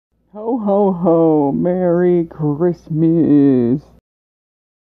Ho ho ho, Merry Christmas.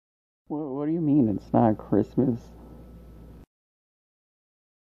 What do you mean it's not Christmas?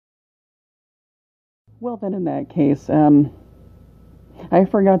 Well then in that case, I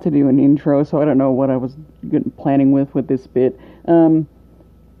forgot to do an intro, so I don't know what I was planning with this bit.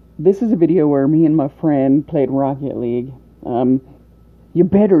 This is a video where me and my friend played Rocket League. You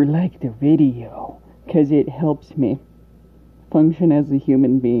better like the video, 'cause it helps me function as a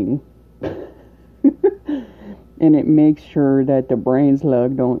human being. And it makes sure that the brain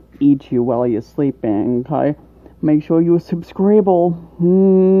slug don't eat you while you're sleeping, okay? Make sure you subscribe.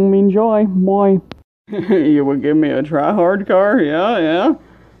 Enjoy. Bye. You would give me a try-hard car? Yeah.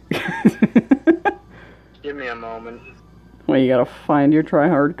 Give me a moment. Well, you gotta find your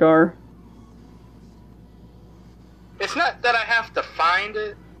try-hard car. It's not that I have to find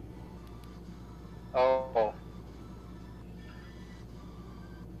it. Oh.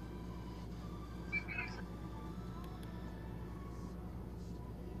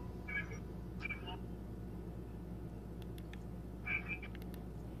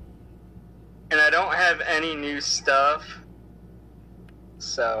 And I don't have any new stuff.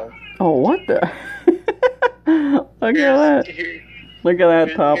 So. Oh, what the? Look at that. Look at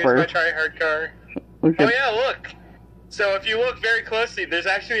that topper. Here's my try-hard car. Yeah, look. So if you look very closely, there's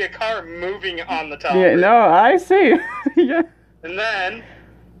actually a car moving on the top. Yeah, no, I see. Yeah. And then,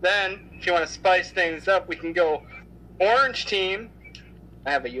 if you want to spice things up, we can go orange team.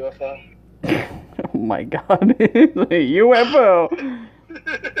 I have a UFO. Oh my god. A UFO.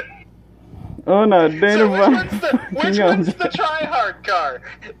 Oh no, So which one's the try-hard car?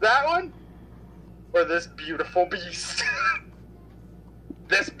 That one? Or this beautiful beast?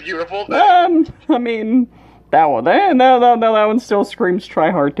 This beautiful thing? I mean, that one. No, that one still screams try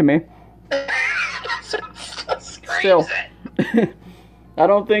hard to me. Still. I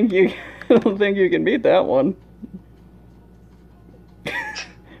don't think you can beat that one.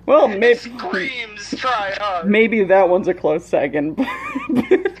 Well, maybe screams try hard. Maybe that one's a close second.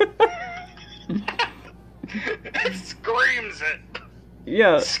 It screams it.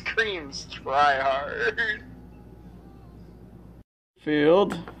 Yeah. It screams try hard.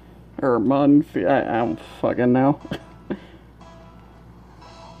 Field. Or Munfield. I don't fucking know.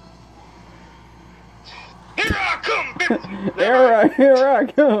 Here I come, bitch! Here I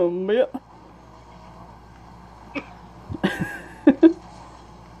come, bitch.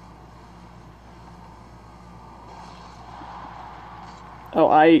 Oh,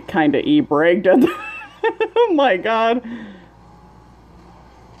 I kinda e-braked at the oh my god.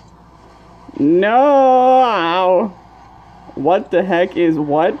 No! What the heck is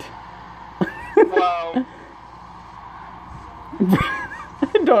what? Wow.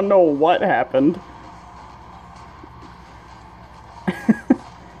 I don't know what happened.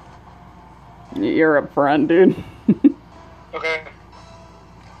 You're up front, dude. Okay.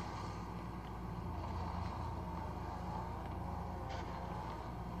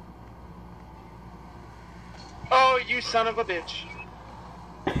 Oh, you son of a bitch.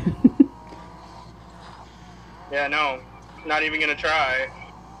 Yeah, no. Not even gonna try.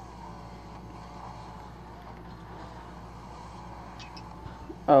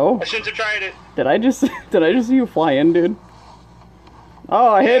 Oh. I shouldn't have tried it. Did I just see you fly in, dude? Oh,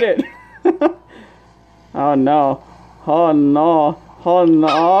 I hit it. Oh no. Oh no. Oh no.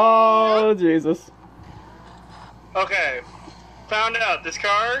 Oh, Jesus. Okay. Found out this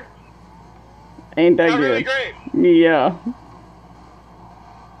car ain't that not good. really great. Yeah.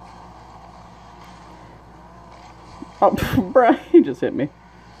 Oh, bruh, he just hit me.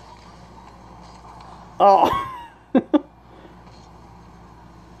 Oh.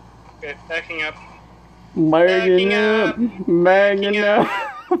 Okay, backing up. Bagging up.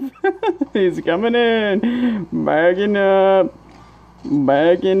 He's coming in. Bagging up.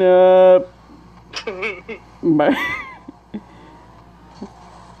 Backing up.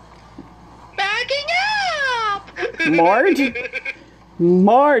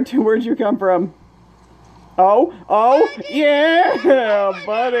 Mart, where'd you come from? Oh, yeah,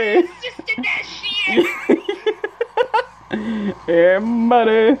 buddy. Just did that shit. Yeah,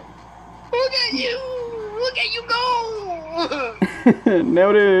 buddy. Look at you go.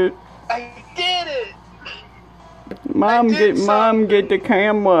 No, dude. I did it. Mom, get the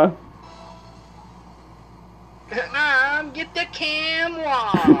camera. Get the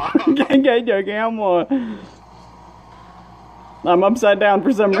camera. Get the camera. I'm upside down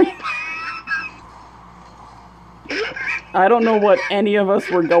for some reason. I don't know what any of us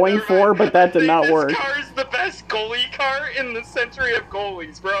were going for, but that did not work. This car is the best goalie car in the century of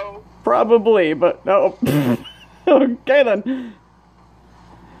goalies, bro. Probably, but no. Okay then.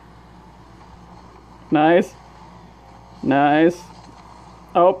 Nice. Nice.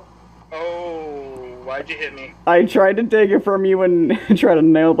 Oh. Oh, why'd you hit me? I tried to take it from you and try to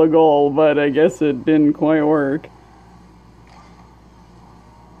nail the goal, but I guess it didn't quite work.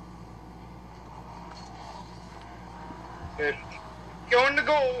 Good. Going to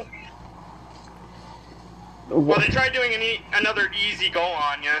goal. Well, they tried doing another easy goal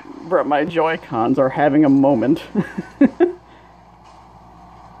on you. Bro, my Joy-Cons are having a moment.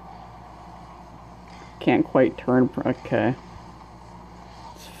 Can't quite turn. Okay.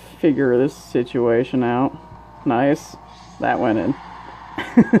 Let's figure this situation out. Nice. That went in.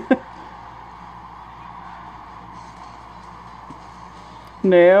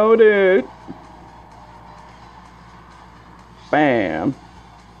 Nailed it. Bam.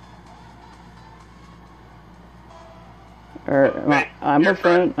 I'm a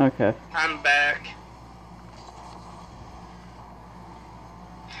friend. Okay. I'm back.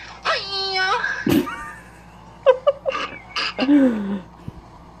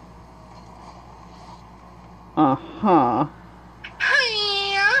 Uh-huh.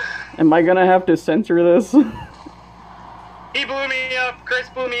 Am I gonna have to censor this? He blew me up. Chris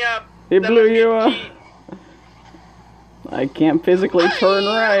blew me up. He blew you up. I can't physically turn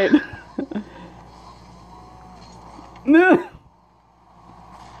right. No.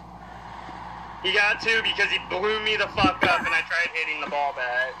 He got two because he blew me the fuck up and I tried hitting the ball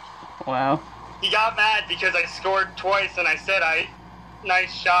back. Wow. He got mad because I scored twice and I said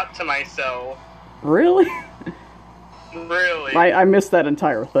nice shot to myself. Really? Really? I missed that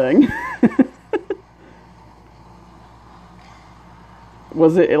entire thing.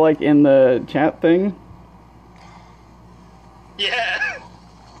 Was it like in the chat thing? Yeah.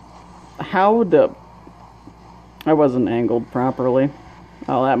 How the... I wasn't angled properly.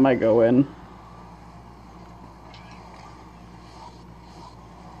 Oh, that might go in.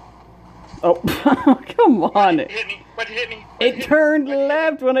 Oh, come on. It hit me. What hit me? It turned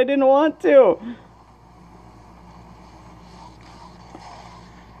left when I didn't want to.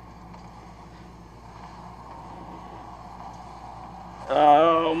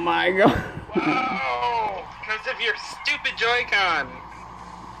 Oh my god. Whoa! Because of your stupid Joy-Con.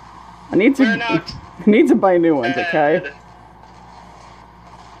 I need to buy new ones, okay?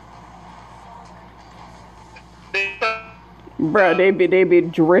 Bruh, they be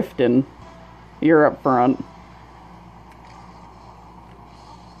drifting. You're up front.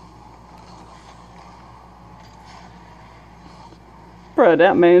 Bruh,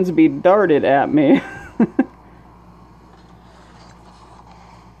 that man's be darted at me.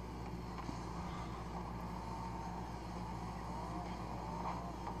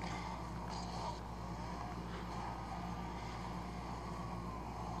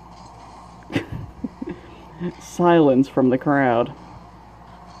 Silence from the crowd.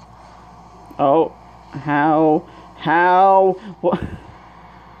 Oh, how, what?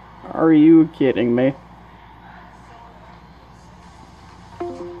 Are you kidding me?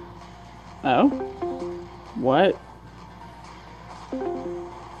 Oh? What?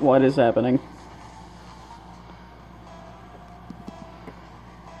 What is happening?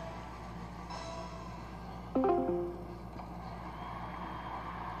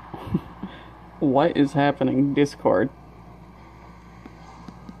 What is happening, Discord?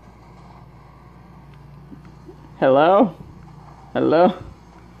 Hello? Hello?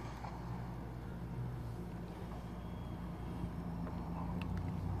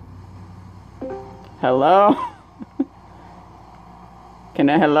 Hello? Can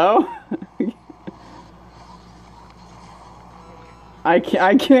I hello? I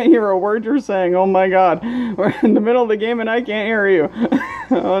can't hear a word you're saying. Oh my god. We're in the middle of the game and I can't hear you.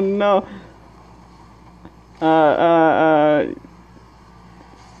 Oh no.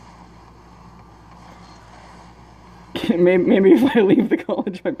 Maybe if I leave the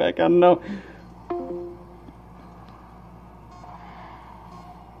college right back, I don't know.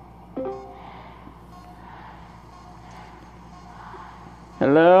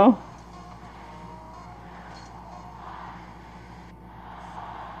 Hello?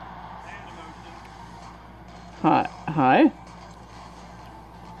 Hi?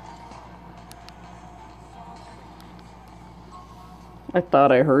 I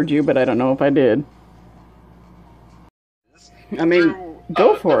thought I heard you, but I don't know if I did. I mean,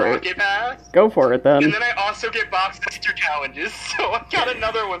 go for it. Go for it, then. And then I also get box tester challenges, so I got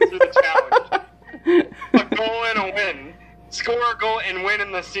another one through the challenge. A goal and a win. Score a goal and win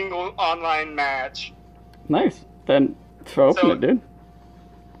in the single online match. Nice. Then, open it, dude.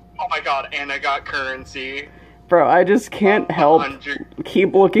 Oh my god, and I got currency. Bro, I just can't help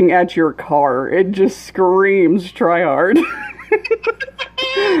keep looking at your car. It just screams try hard.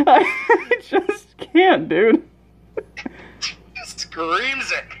 I just can't, dude.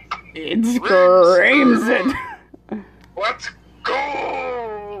 Screams it. It screams it. Let's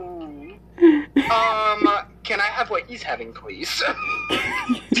go. Can I have what he's having, please?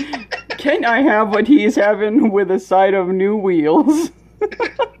 Can I have what he's having with a side of new wheels?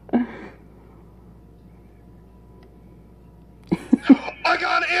 I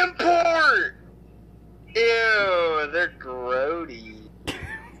got import! Ew, they're grody.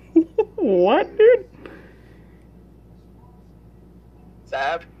 What, dude?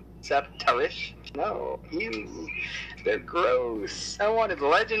 Sabtarish? No, ew. They're gross. I wanted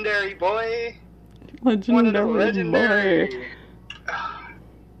legendary, boy. Legendary.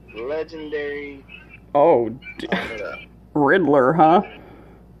 Legendary. Oh, Riddler, huh?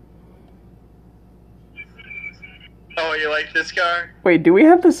 Oh, you like this car? Wait, do we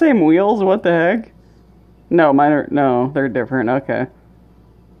have the same wheels? What the heck? No, mine are... No, they're different. Okay.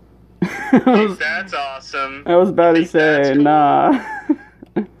 That's awesome. I was about to say, cool? nah.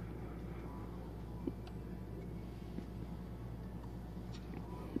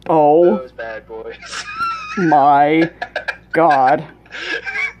 Oh. Those bad boys. My God.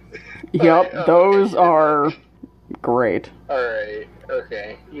 Yep, Oh, those okay. are great. Alright,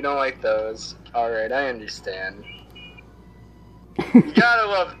 okay. You don't like those. Alright, I understand. You gotta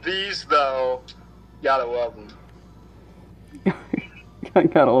love these, though. You gotta love them. I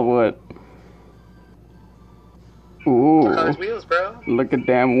gotta love what? Ooh. Car's wheels, bro. Look at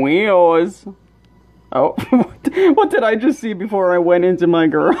them wheels. Oh, what did I just see before I went into my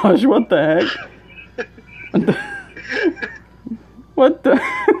garage? What the heck? What the?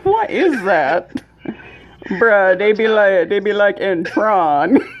 What is that? Bruh, they be like in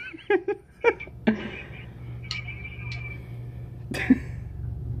Tron.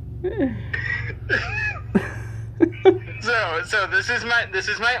 So this is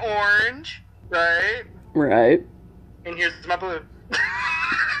my orange, right? Right. And here's my blue.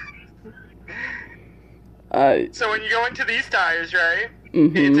 So when you go into these tires, right?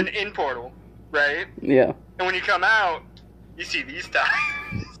 Mm-hmm. It's an in portal, right? Yeah. And when you come out, you see these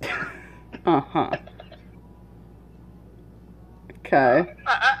tires. Uh-huh. Okay.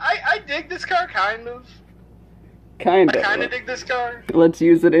 I dig this car, kind of. Kind I of. kind of dig this car. Let's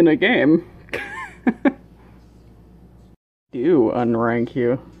use it in a game. Do unrank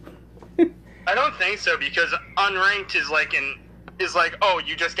you? I don't think so, because unranked is like oh,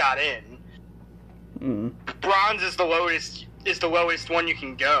 you just got in. Bronze is the lowest one you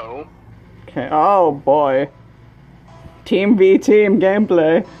can go. Okay. Oh boy. Team v team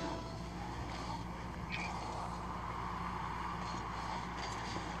gameplay.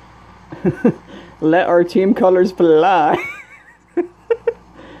 Let our team colors fly.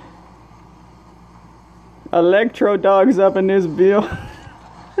 Electro dogs up in this bill.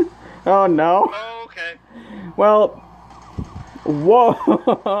 Oh no. Oh, okay. Well,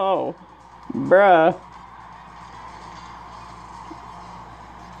 whoa, bruh.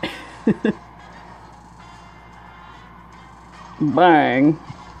 Bang.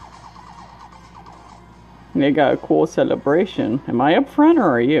 They got a cool celebration. Am I up front or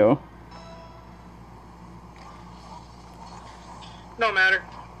are you? No matter.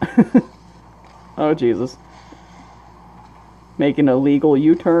 Oh, Jesus. Making a legal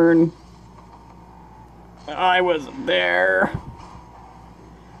U-turn. I wasn't there.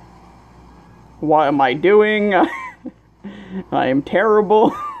 What am I doing? I am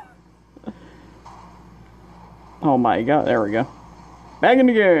terrible. Oh my God, there we go. Back in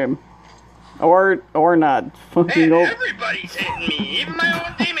the game. Or not. Fucking Man, over. everybody's hitting me. Even my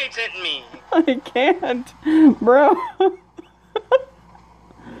own teammates hitting me. I can't, bro.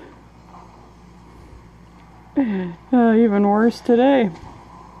 Even worse today.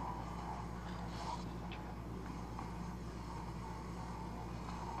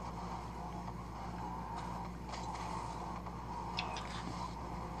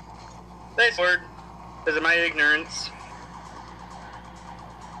 Nice word. Because of my ignorance.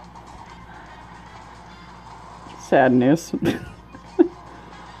 Sadness.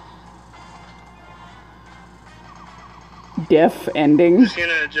 Deaf ending. Just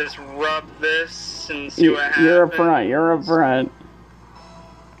gonna just rub this and see what happens. You're up front. You're up front.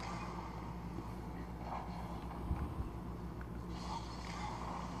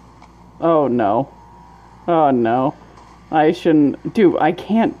 Oh no. Oh no. I shouldn't. Dude, I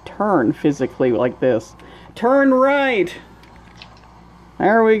can't turn physically like this. Turn right!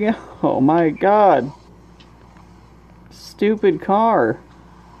 There we go. Oh my God. Stupid car.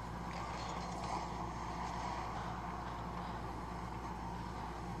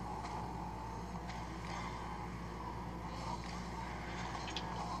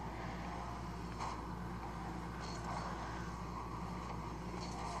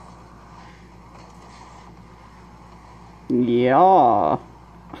 Yeah.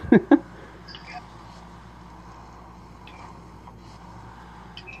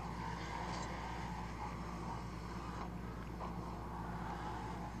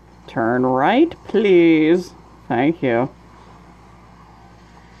 Turn right, please. Thank you.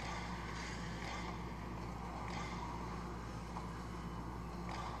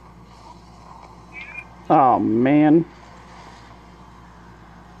 Oh, man.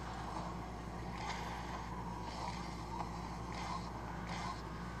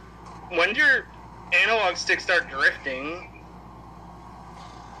 When did your analog stick start drifting?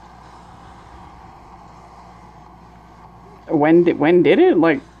 When did it?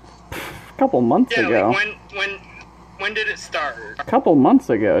 Like, a couple months ago. Like when did it start? A couple months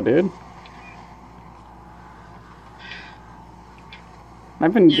ago, dude.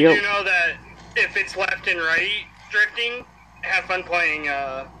 I've been You do know that if it's left and right drifting, have fun playing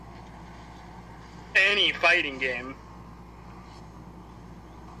any fighting game.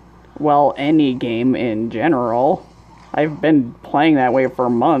 Well, any game in general. I've been playing that way for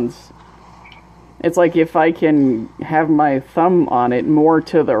months. It's like if I can have my thumb on it more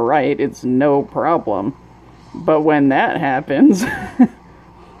to the right, it's no problem. But when that happens,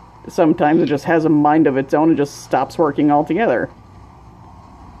 sometimes it just has a mind of its own and just stops working altogether.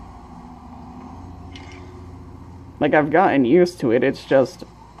 Like, I've gotten used to it, it's just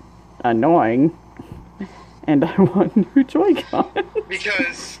annoying. And I want new Joy-Con.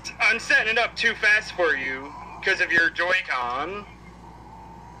 Because I'm setting it up too fast for you because of your Joy-Con.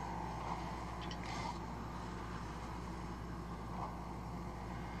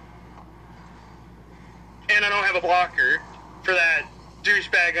 And I don't have a blocker for that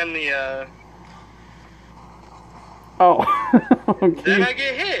douchebag on the, Oh. Okay. Then I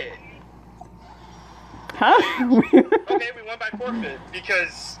get hit. Huh? Okay, we won by forfeit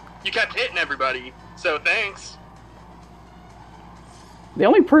because you kept hitting everybody. So thanks. The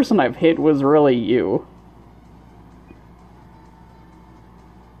only person I've hit was really you.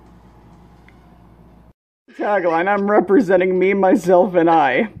 Tagline, I'm representing me, myself, and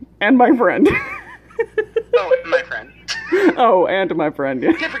I. And my friend. Oh, my friend. Oh, and my friend,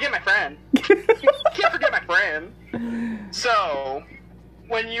 yeah. Can't forget my friend. Can't forget my friend. So,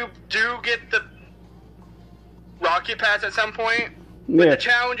 when you do get the Rocket Pass at some point, with the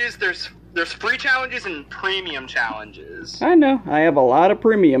challenges, there's free challenges and premium challenges. I know. I have a lot of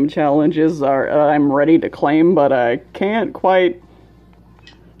premium challenges I'm ready to claim, but I can't quite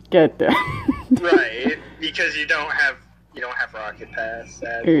get there. Right, because you don't have Rocket Pass.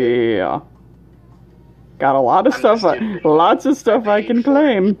 Sadly. Yeah. Got a lot of stuff. Lots of stuff I can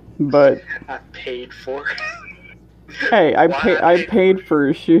claim, but I paid for it. Hey, I paid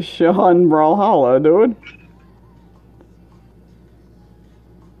for Shishan Brawlhalla, dude.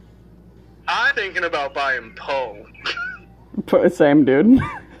 I'm thinking about buying Poe. Same, dude.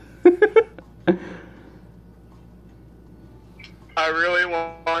 I really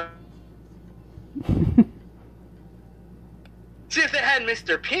want. See, if it had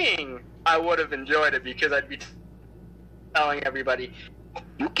Mr. Ping, I would have enjoyed it because I'd be telling everybody,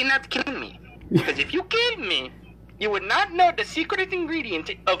 "You cannot kill me, because if you killed me, you would not know the secret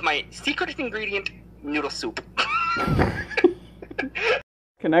ingredient of my secret ingredient noodle soup."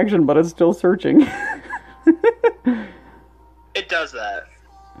 Connection, but it's still searching. It does that.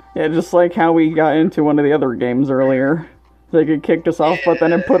 Yeah, just like how we got into one of the other games earlier. Like it kicked us off, but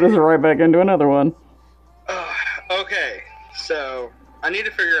then it put us right back into another one. Okay, so I need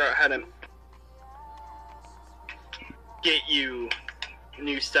to figure out how to get you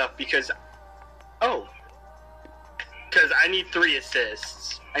new stuff because I need 3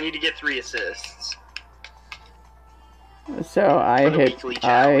 assists. I need to get 3 assists. So I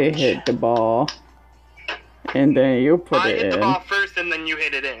hit the ball, and then you put it in. I hit the ball first, and then you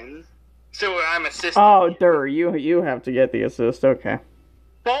hit it in. So I'm assisting. Oh, you have to get the assist. Okay.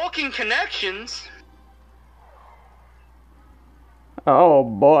 Balkan connections. Oh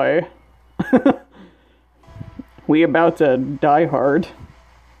boy. We about to die hard.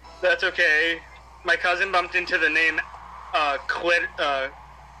 That's okay. My cousin bumped into the name Clitoris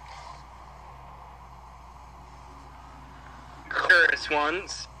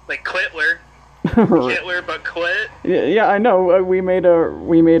once, like Clitler. Hitler, but clit. Yeah, I know. We made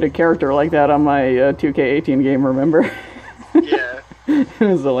a character like that on my 2K18 game. Remember? Yeah. It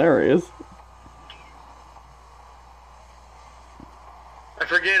was hilarious. I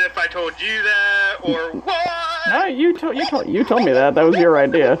forget if I told you that or what. No, you told me that. That was your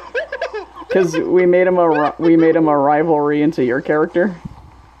idea. Because we made him a rivalry into your character.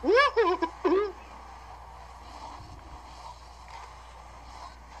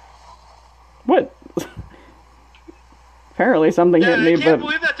 What? Apparently something hit me, I can't but...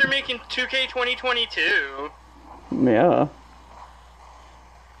 believe that they're making 2K 2022. Yeah.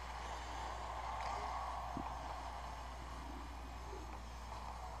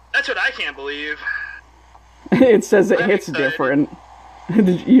 That's what I can't believe. It says it I'm hits excited. different.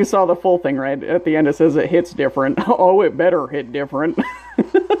 You saw the full thing, right? At the end it says it hits different. Oh, it better hit different.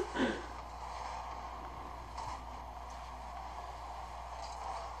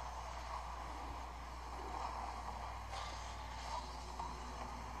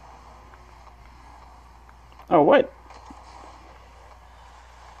 Oh, what?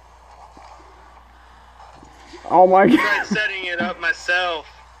 Oh my I god. tried setting it up myself.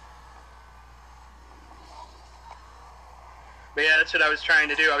 But yeah, that's what I was trying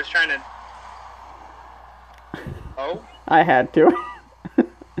to do. I was trying to... Oh? I had to.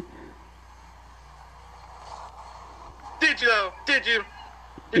 Did you though? Did you?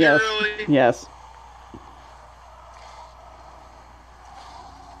 Did Yes. you really? Yes.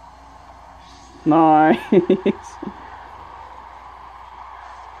 Nice.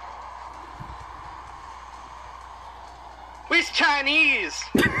 We's Chinese!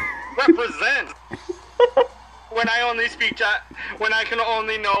 Represent! When I only speak when I can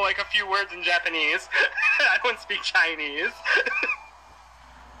only know like a few words in Japanese. I don't speak Chinese.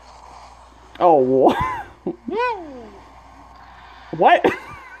 Oh, Woo! what?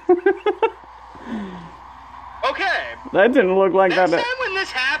 Okay. That didn't look like Next that. time when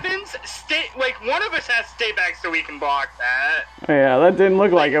this happens, one of us has to stay back so we can block that. Yeah, that didn't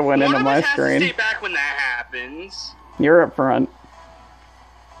look like it went into my One of us has to screen. stay back when that happens. You're up front.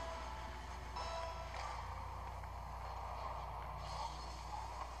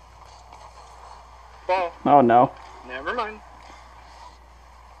 Well, Oh no. never mind.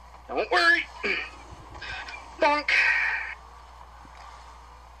 Don't worry. Bonk.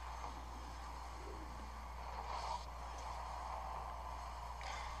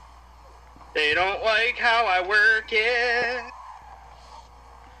 They don't like how I work it.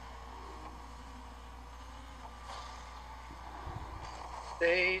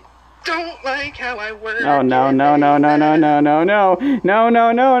 They don't like how I work Oh no, it. no, no, no, no, no, no, no. No,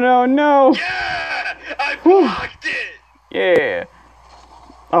 no, no, no, no. Yeah! I blocked it! Yeah.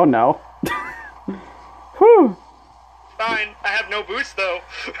 Oh no. Whew. Fine, I have no boost though.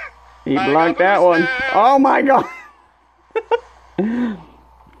 He I blocked got that boost one. now. Oh my god.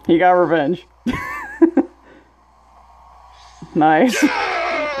 He got revenge. Nice.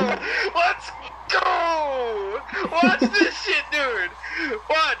 Yeah! Let's go! Watch this shit, dude!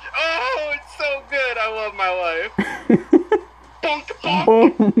 Watch! Oh, it's so good! I love my life. Bonk, bonk!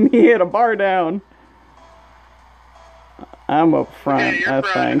 Boom. He hit a bar down. I'm up front, Okay, you're I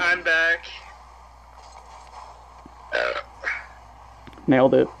front, think. I'm back.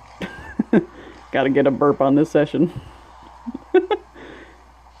 Nailed it. Gotta get a burp on this session.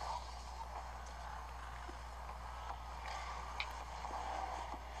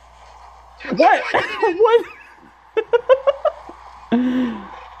 What? What?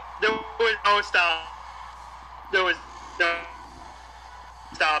 There was no stop. There was no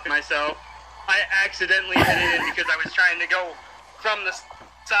stopping myself. I accidentally hit it in because I was trying to go from the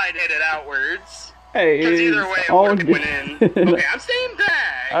side and hit it outwards. Hey, Because either way, it would have went in. Okay, I'm staying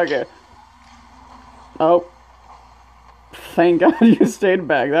back. Okay. Oh. Thank God you stayed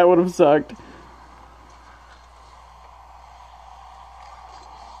back. That would have sucked.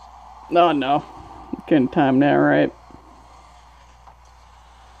 Oh no. Couldn't time that right.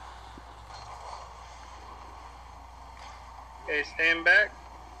 Okay, stand back.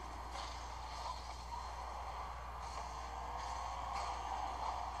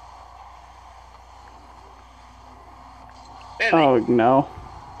 And Oh no.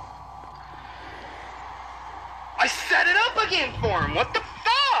 I set it up again for him. What the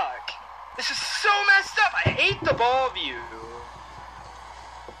fuck? This is so messed up. I hate the ball view.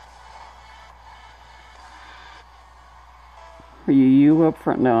 Are you up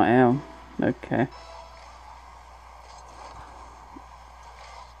front? No, I am. Okay.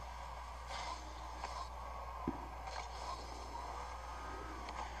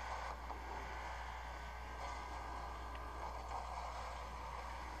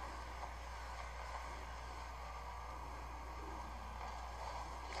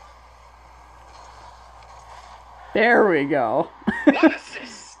 There we go. What is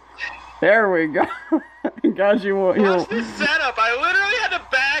this? There we go. Got you. Watch this setup. I literally had to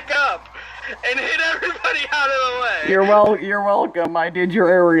back up and hit everybody out of the way. You're welcome. I did your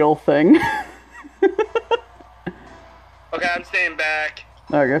aerial thing. Okay, I'm staying back.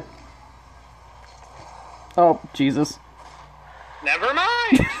 Okay. Oh, Jesus. Never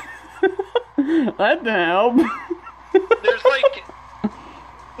mind. That didn't help. There's like...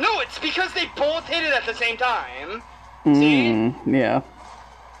 No, it's because they both hit it at the same time. See? Yeah.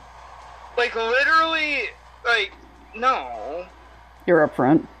 Like, literally, like, no. You're up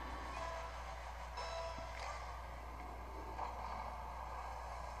front.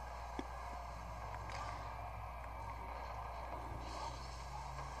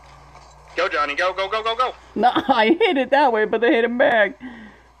 Go, Johnny, go, go, go, go, go. No, I hit it that way, but they hit him back.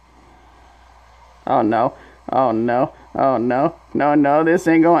 Oh no. Oh no. Oh no. No, no, this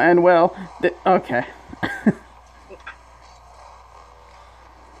ain't gonna end well. Okay.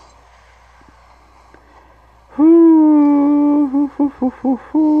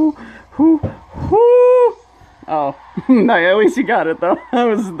 Oh, no, at least you got it though.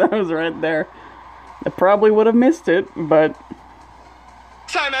 That was right there. I probably would have missed it, but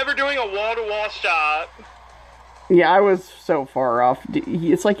Time ever doing a wall-to-wall shot. yeah, I was so far off.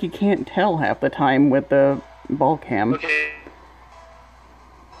 It's like you can't tell half the time with the ball cam. Okay.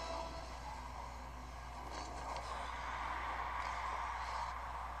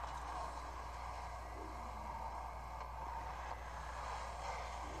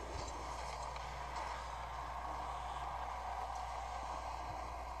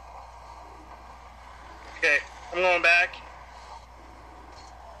 Okay, I'm going back.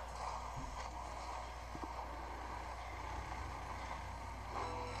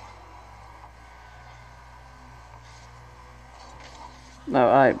 No,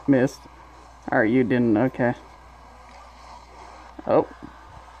 I missed. Alright, you didn't. Okay. Oh.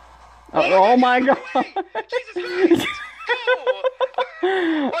 Oh my god! Jesus Christ!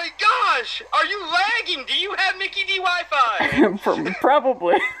 Oh my gosh! Are you lagging? Do you have Mickey D Wi-Fi?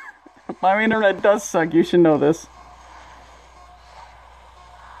 Probably. My internet does suck. You should know this.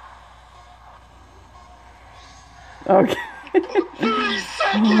 Okay. 30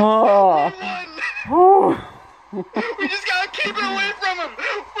 seconds! Oh. We won! Oh. We just gotta keep it away from him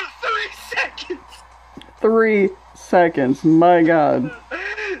for 3 seconds! 3 seconds. My god.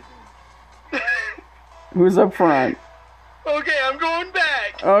 Who's up front? Okay, I'm going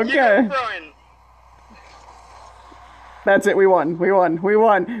back. Okay. You go front. That's it. We won. We won. We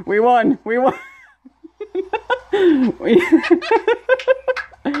won. We won. We won.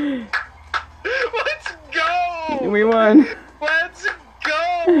 Let's go! We won. Let's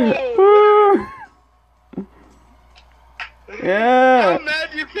go! Woo. Yeah. How mad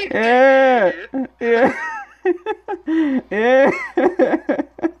do you think Yeah. they be? Yeah. Yeah.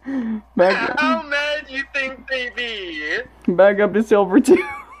 How mad do you think they be? Back up to silver 2.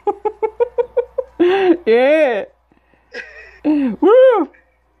 Yeah. Woo.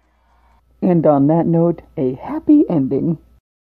 And on that note, a happy ending.